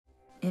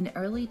In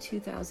early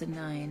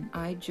 2009,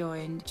 I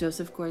joined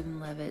Joseph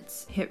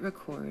Gordon-Levitt's Hit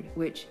Record,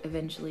 which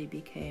eventually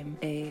became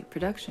a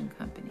production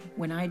company.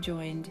 When I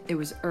joined, it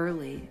was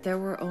early. There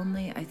were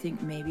only, I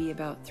think, maybe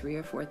about 3,000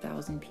 or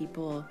 4,000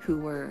 people who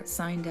were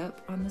signed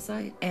up on the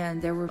site,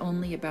 and there were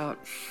only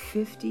about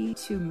 50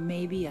 to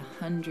maybe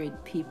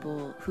 100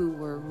 people who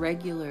were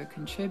regular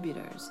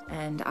contributors,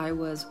 and I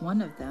was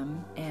one of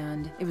them.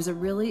 And it was a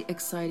really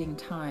exciting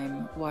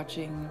time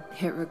watching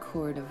Hit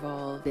Record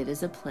evolve. It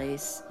is a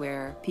place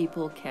where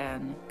people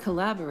can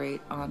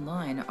collaborate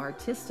online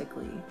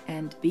artistically,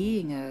 and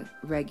being a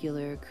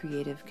regular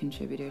creative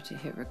contributor to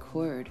Hit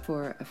Record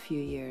for a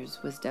few years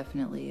was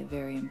definitely a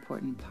very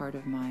important part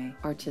of my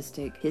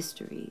artistic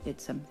history.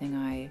 It's something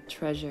I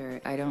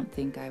treasure. I don't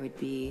think I would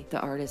be the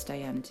artist I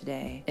am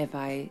today if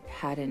I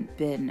hadn't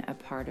been a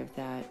part of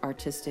that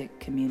artistic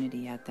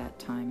community at that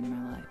time in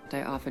my life.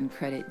 I often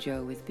credit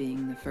Joe with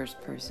being the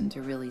first person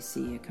to really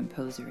see a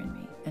composer in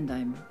me, and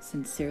I'm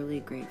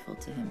sincerely grateful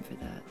to him for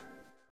that.